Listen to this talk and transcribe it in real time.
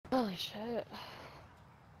shit.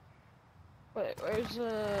 Wait, where's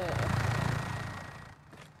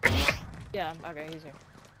Yeah, okay, he's here.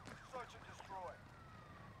 Search and destroy.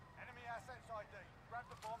 Enemy assets ID. Grab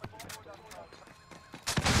the bomb and destroy that target.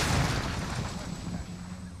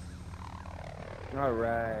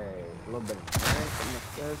 Alright, a little bit of strength in the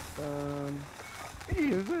system.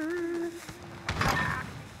 Easy.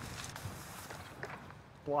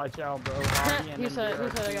 Watch out, bro. He said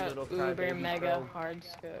I got uber mega hard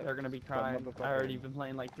scope. They're gonna be crying. I already been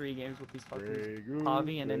playing like 3 games with these fucking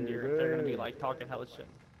Javi and India. They're gonna be like talking hella shit.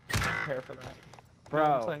 Prepare for that.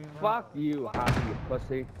 Bro, fuck you, Javi, you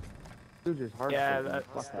pussy. Dude, just hard. Yeah, that's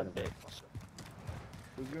the bitch.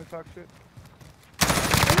 Who's gonna talk shit?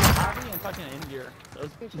 Javi and fucking India.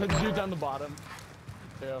 Those dudes on the bottom.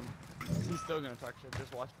 He's still gonna talk shit.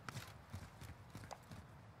 Just watch.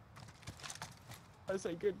 I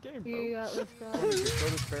say good game, bro. You got this guy. So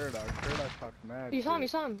does Paradox. Paradox talks mad. You saw him, you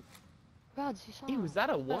saw him. Gods, you saw him. Hey, was that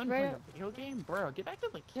a one right point video game? Bro, get back to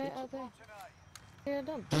the kitchen. Yeah, out there. Yeah,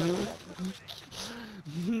 done.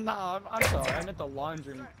 Nah, I'm sorry. I meant the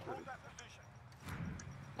laundry room.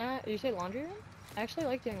 You say laundry room? I actually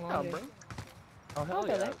like doing laundry. Oh, bro. Oh, hell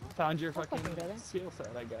Okay, yeah. then. Found your I'll fucking fucking skill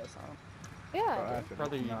set, I guess, huh? Yeah, Bro, I I do. should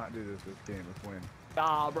Brother, not do this game. Let's win.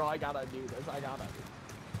 Nah, bro, I gotta do this. I gotta do this.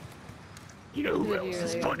 You know who else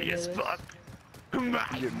is funny as fuck? You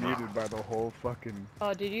get muted by the whole fucking...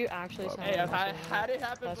 Oh, did you actually sound Hey, I've like had it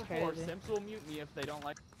happen That's before. crazy. Simps will mute me if they don't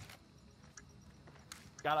like.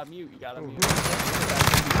 Gotta mute. You gotta mute.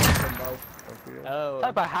 Oh,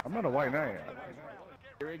 I'm not a white knight.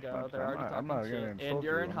 here we go. They're already I'm not talking gonna shit. insult And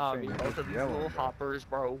you're you, in I'm hobby. saying Both just of these yelling, little bro. hoppers,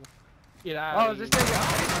 bro. Get out. Oh, is this thing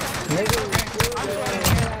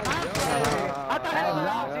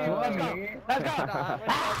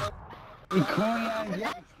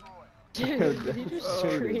Dude, did you just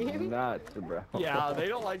scream? nuts, bro. Yeah, they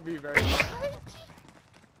don't like me very much.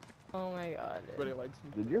 Oh my god. Everybody likes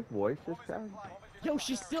me. Did your voice just crack? Yo,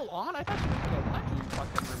 she's still on? I thought she was gonna watch you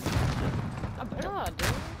fucking remove. Nah, dude.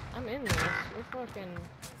 I'm in this. We're fucking...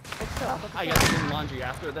 What's up? I guess doing laundry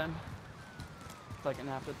after then. It's like an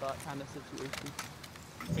afterthought kind of situation.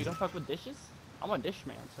 You don't fuck with dishes? I'm a dish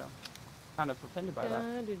man, so kind of offended by that.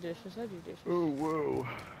 Yeah, I do dishes. I do dishes. Oh, whoa.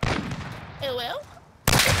 Oh well.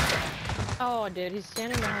 Oh, dude, he's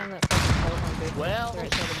standing behind that fucking telephone booth. Well,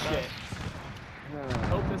 Right side of the shit. bus.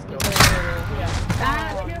 Hope this goes.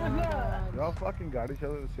 Yeah. Y'all fucking got each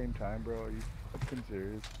other at the same time, bro. Are you fucking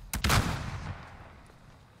serious?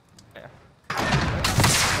 Yeah.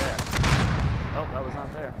 Oh, that was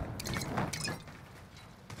not there.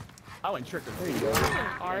 I went trick or treat.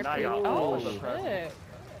 And I got all the presents. Shit.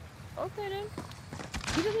 Okay, dude.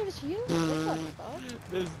 He doesn't even see you? What the fuck?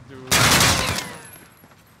 This dude.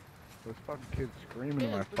 Those fucking kids screaming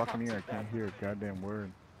in my fucking ear. I can't hear a goddamn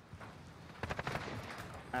word.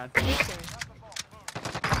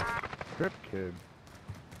 Trip kid.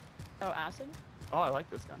 Oh, acid? Oh, I like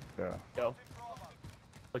this gun. Yeah. Go.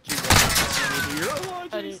 What you got? Your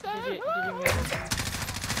laundry set? Did you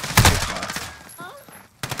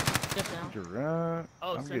just now? Drunk.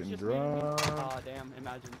 Oh, I'm Simps getting just muted me? drunk. Oh, damn,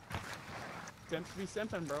 imagine. Simps be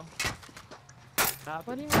simping, bro.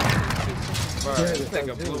 What do you mean? Bro, this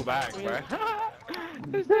nigga blew back, bro.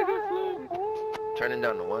 This nigga flew. Turning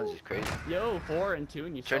down the ones is crazy. Yo, 4 and 2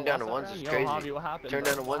 and you Turn still down the lost ones that is round? Yo, crazy. Javi, what happened? Turn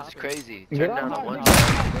bro? down the What ones is happened? crazy. Turn down the ones.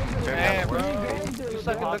 Turn Hey, down the bro. ones. You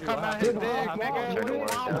sucking the cum out his dick, nigga. Turn the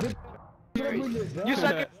ones down. Crazy. You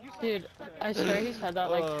sucking. Dude, I swear he said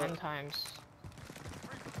that like 10 times.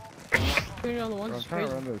 Turning on the ones Bro, is I'm trying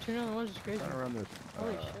to crazy. run this. Turning on the ones is crazy. Trying to run this.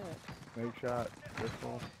 Holy shit. Snake shot.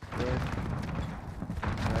 Pistol. Quick.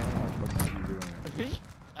 What are you doing?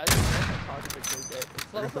 I just want to talk to the kid.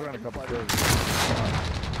 It's We're like gonna put around a couple funny. kills.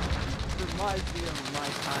 Reminds me of my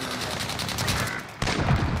time in that.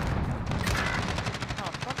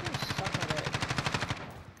 Oh, fucking suck at it.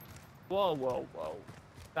 Whoa, whoa, whoa.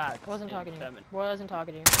 That's Wasn't talking to you. feminine. Wasn't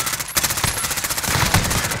talking to you.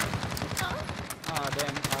 Oh,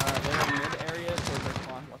 damn. They're in mid area, so they're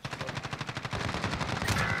spawn. Watch the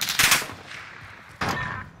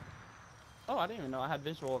Oh, I didn't even know I had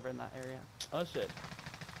visual over in that area. Oh, shit.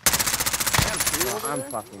 Damn, I'm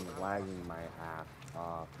fucking lagging my ass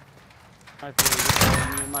off. I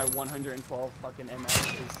feel me and my 112 fucking MS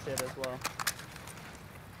is shit as well.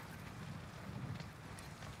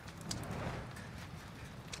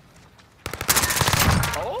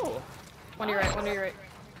 Oh! One to your right, one to your right.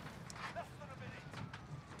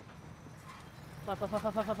 Left.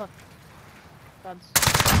 Gods.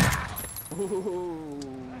 Ooh.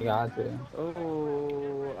 You got it.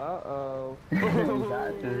 Oh, uh-oh. You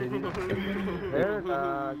got it. There,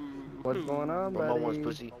 What's going on, Romo wants buddy?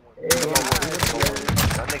 pussy. Hey,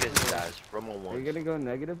 That nigga's his ass. Romo are you wants. gonna go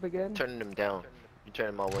negative again? Turning him down. You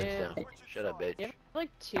turning my ones Yeah. down. Shut up, bitch. You have like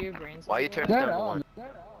 2 brains. Why you cells turning left. down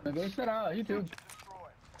the one? Shut up, you too.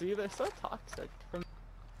 Dude, they're so toxic.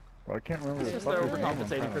 Well, I can't remember It's the just they're fucking name I'm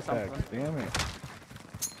overcompensating trying for to something. text. Damn it.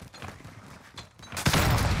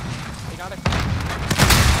 They gotta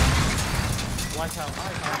like how I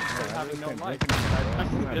having no life. I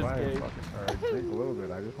I buy this a game. fucking, or drink a little bit.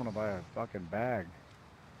 I just want to buy a fucking bag.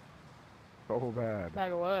 So bad.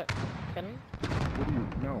 Bag of what? Kenny? What do you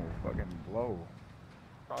know? Fucking blow.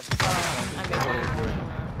 I'm making it. No,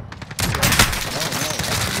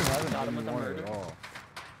 I haven't Got him with the anymore murder. at all.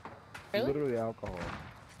 Really? Literally alcohol.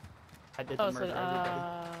 I did Oh, the so, murder everybody.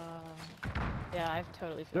 yeah, I've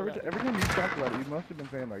totally feel Every, that. every time you talk about it, you must have been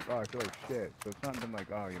saying like, oh, I feel like shit. So it's not been like,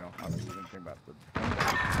 oh, you know, obviously you didn't think about it.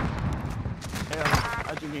 Yeah,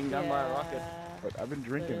 I drinking down by a rocket. But I've been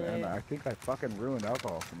drinking and Literally. I think I fucking ruined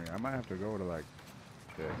alcohol for me. I might have to go to like,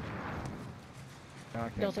 shit. Now I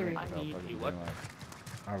can't Filter drink I without need fucking you. being What? like,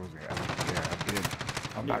 I did.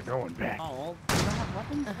 I'm not going back. Oh, you don't have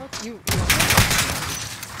weapons? You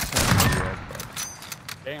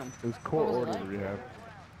Damn. It was court What was it ordered like? rehab. It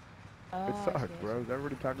I see, sucks, I see. bro.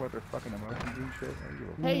 Everybody talking about their fucking emotions and shit. I don't give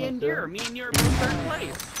a Hey, fuck. and you're me and you're both third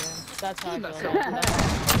place. That's how I That's feel.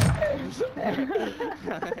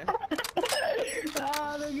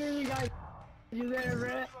 Oh, look at you guys. You there,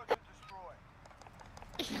 Brett?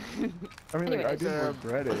 I mean, like, I Anyways, didn't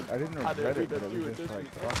regret it. I didn't I did regret it, read but that it you was just were like,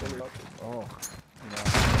 just- fucking, oh, you know,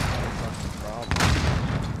 fucking problem.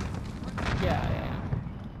 Yeah.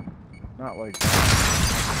 Not like, I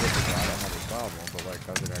don't have a problem, but like,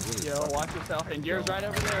 I was like, I really Yo, fucking watch yourself. And yours right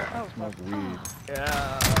over there. Oh, smoke weed.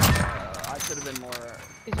 yeah. I should have been more.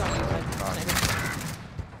 He's on the side.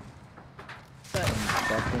 But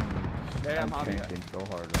Fucking, Damn, I'm Javi. tanking so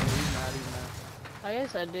hard. He's mad. He's mad. like I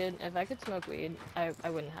said, dude, if I could smoke weed, I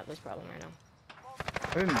wouldn't have this problem right now.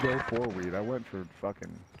 I didn't go for weed. I went for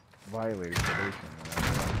fucking violating probation. And I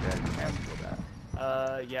was like, yeah, you have to go back.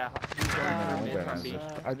 Yeah. He's going And then I for went mid there from and B.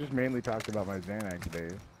 I just mainly talked about my Xanax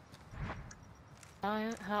days.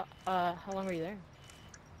 How long were you there?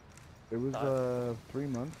 It was 3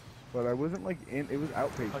 months, but I wasn't like in. It was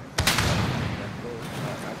outpatient.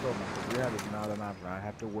 I told myself rehab is not an option. I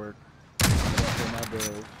have to work, I have to pay my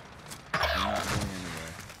bills. I'm not going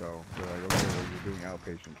anywhere. So they're like, okay, well, you're doing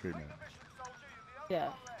outpatient treatment. Yeah.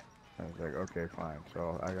 I was like, okay, fine.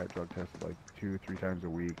 So I got drug tested like 2-3 times a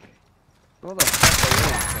week. What the fuck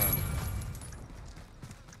are you doing?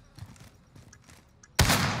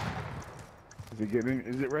 Is it getting?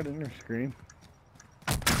 Is it red in your screen?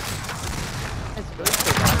 It's good.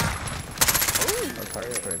 Oh,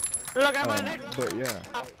 sorry, sorry. Look at my neck. But yeah.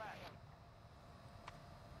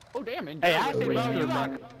 Oh, damn. And Hey, I see, bro. You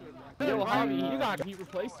got. Yo, Javi, you got. he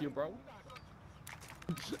replaced you, bro.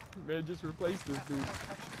 Man, just replaced this dude.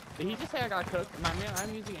 Did he just say I got cooked? My man,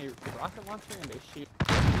 I'm using a rocket launcher and a shield. I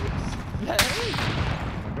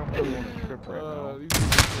don't really want to trip right now. These dudes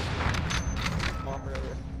are just- Mom right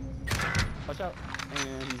here. Watch out.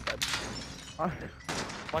 And he's dead.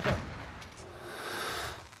 Watch out.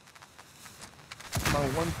 My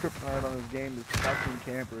one kryptonite on this game is fucking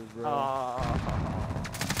campers, bro.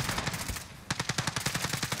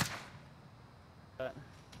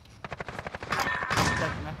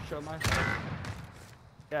 Show my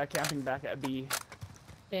yeah, camping back at B.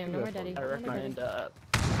 Damn, no more daddy. I No more recommend daddy.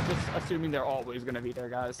 just assuming they're always gonna be there,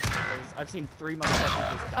 guys. 'Cause I've seen 3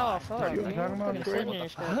 motherfuckers just die. Oh, fuck. What are you talking about? You're Chris? sitting in your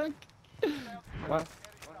shit. What?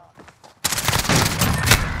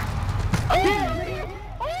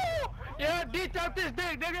 Yeah, deep out this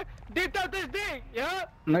dick, nigga. Deep out this dick, yeah.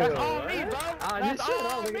 That's all me, bro. That's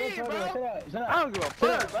all me, bro. I don't give a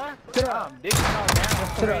fuck, bro. Shut up. I'm digging all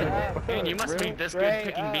down. Shut up. Man, you must be this good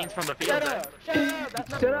picking beans from the field. Shut up. Shut up. That's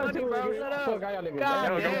not Shut up, funny, dude. bro. Shut up. Fuck, I gotta go. God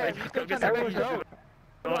No, damn. if you cook this Everyone up, shut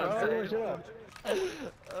up. Everyone shut up.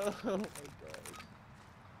 Oh my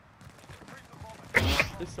god.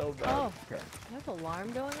 It's so bad. Oh, you have an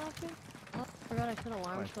alarm going off here? Oh, I forgot I set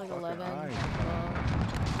alarms for like fucking 11. eyes.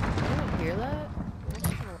 Did anyone hear that?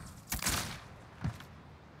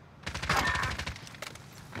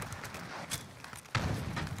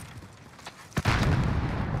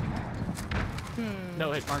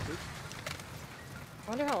 No hit markers. I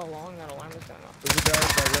wonder how long that alarm is going off. There's a guy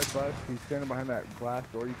with that red bus. He's standing behind that glass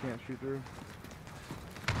door you can't shoot through.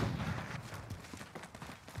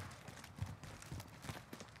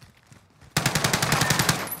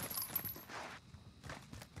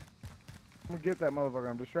 I'm gonna get that motherfucker.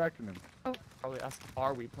 I'm distracting him. Probably ask,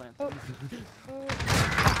 are we planting? Oh,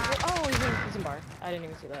 he's in bar. I didn't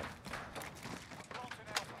even see that.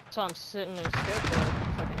 So I'm sitting in a scared for the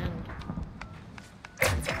fucking end.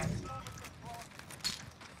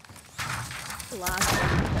 Last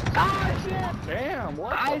one. Ah, shit! Damn,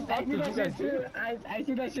 what I the fuck see did you that guys shit do? too. I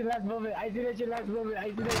see that shit last moment. I see that shit last moment. I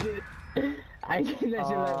see that shit. I see that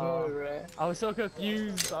shit last moment, bro. I was so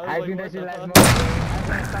confused. I was I like, seen what that shit the last fuck? moment, bro.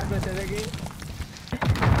 I was stop with it again.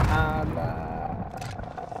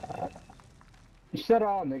 Shut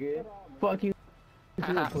up, nigga. Fuck you,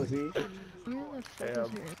 little pussy. Where the fuck is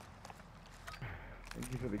Damn. your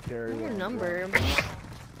Thank you for the carry. your while I'm number? drunk.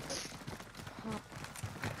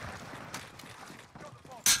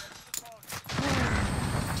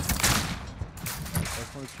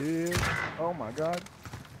 That's my kid. Oh my god.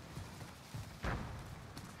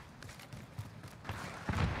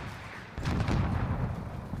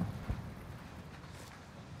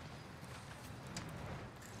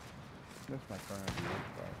 That's my friend.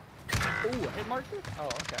 Ooh, hit marker? Oh,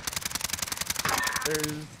 okay.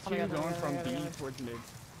 There's Oh my two God, oh my going God, from oh my God, oh B my God. towards mid.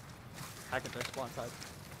 Back at their spawn side.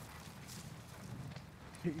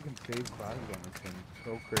 You can save classes on this thing.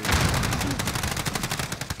 So crazy.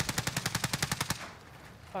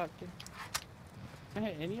 Fuck, dude. Can I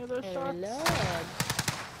hit any of those Hey, shots? Lord.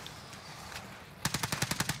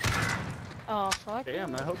 Oh, fuck.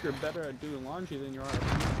 Damn, I hope you're better at doing laundry than you are at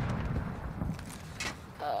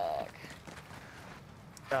Fuck.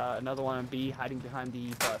 another one on B hiding behind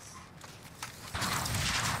the bus.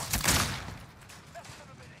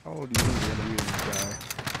 How old do you think you're gonna be in this guy?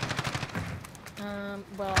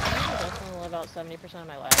 Well, I'm definitely about 70% of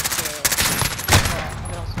my life, so well,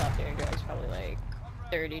 I don't stop doing drugs, probably like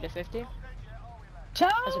 30 to 50.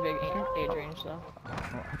 That's a big age range, though.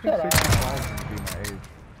 Well, I think 65 would be my age.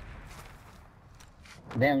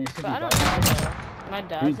 Damn, you But I 65. don't know, though. My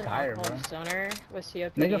dad's an tired, bro. alcoholic stoner with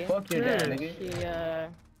COPD. Nigga, fuck your dad, nigga.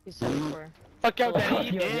 He's 74. Fuck your So, like,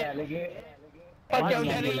 daddy, yeah, nigga. Fuck Why your do you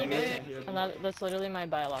daddy, think you nigga. can't hear And me? that's literally my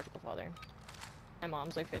biological father. My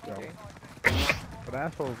mom's like 53. But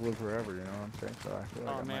assholes live forever, you know what I'm saying? So I feel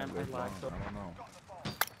like Oh, I man, might live I long. lack so- I don't know.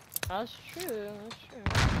 That's true, that's true.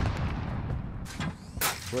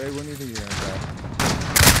 Wait, when do you think you're gonna die?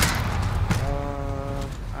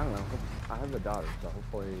 I don't know. I have a daughter, so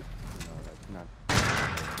hopefully, you know, that's not.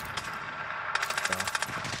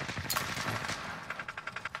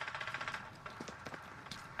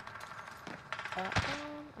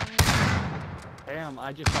 Damn,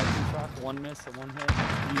 I just had 2 shots, 1 miss and 1 hit.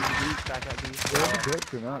 Use the beat, back at B. Whatever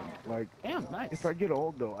gets or not, like, Damn, nice. if I get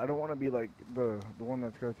old though, I don't want to be like the one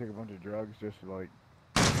that's gonna take a bunch of drugs just to like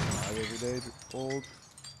survive every day. Old.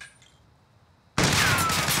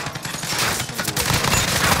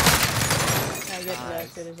 I get to that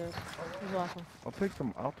as good as this. This is awesome. I'll take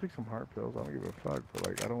some heart pills. I don't give a fuck, but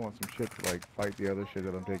like I don't want some shit to like fight the other shit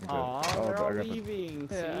that I'm taking. Aw, Oh, they're but all I got the, leaving.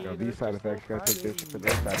 Yeah. See, you know, they're these side just all effects. You gotta take this for fighting.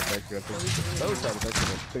 those side effects. You gotta take those side effects are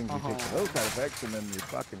the things you take for those side effects, and then you're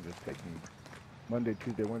fucking just taking Monday,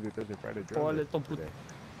 Tuesday, Wednesday, Thursday, Friday drugs. Poor little every day.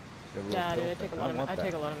 Yeah, dude, I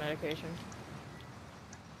take a lot of medication.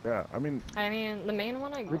 Yeah, I mean, I mean, the main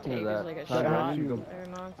one I Speaking take of that, is like a that shot helps you. every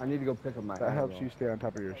month. I need to go pick up my. That helps Adderall. you stay on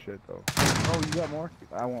top of your shit, though. Oh, you got more?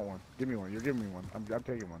 I want one. Give me one. You're giving me one. I'm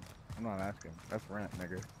taking one. I'm not asking. That's rent,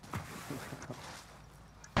 nigga.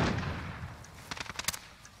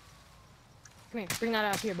 Come here, bring that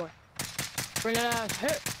out here, boy. Bring that out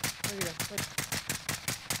here. There you go.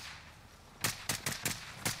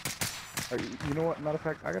 You know what? Matter of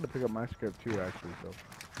fact, I gotta pick up my script too, actually. So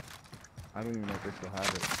I don't even know if they still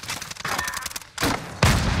have it.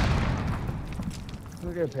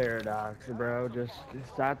 Look at Paradox, bro. Just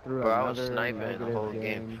sat through Bro, I was another sniping the negative whole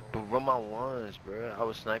game. But run my ones, bro. I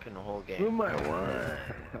was sniping the whole game. Who might want?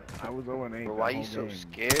 I was 0-8. Bro, why the you whole so game.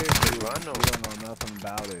 scared? You Bro, I know. don't know nothing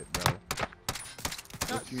about it, bro.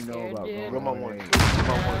 Not What do you know scared, about dude. going Run my 0-8? ones.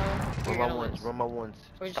 No, Run you're my gonna ones. lose. Run my ones.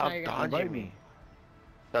 We're just Stop not gonna Invite dodging me. me.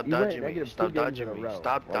 Stop You went dodging me. negative Stop 2 games in dodging a me. row.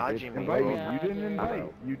 Stop Like, dodging it's me, Invite bro. me. Yeah, You didn't dude.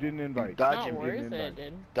 invite. You didn't invite. dodging Not me. worth didn't it, invite.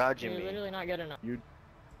 dude. Dodging You're me. literally not good enough. You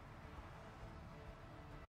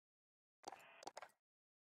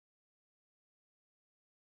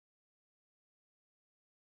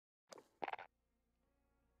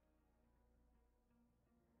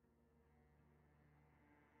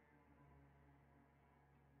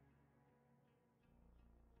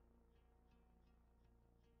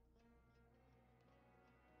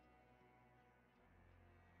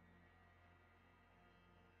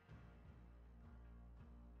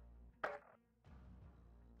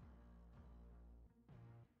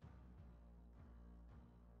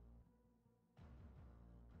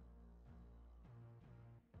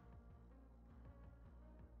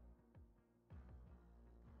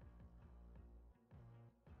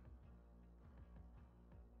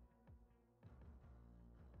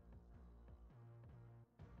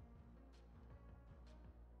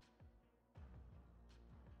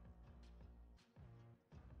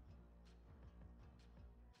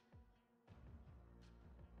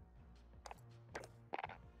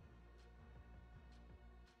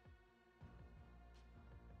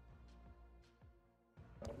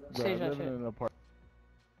Bro, Sage I'm that living shit. in an apartment.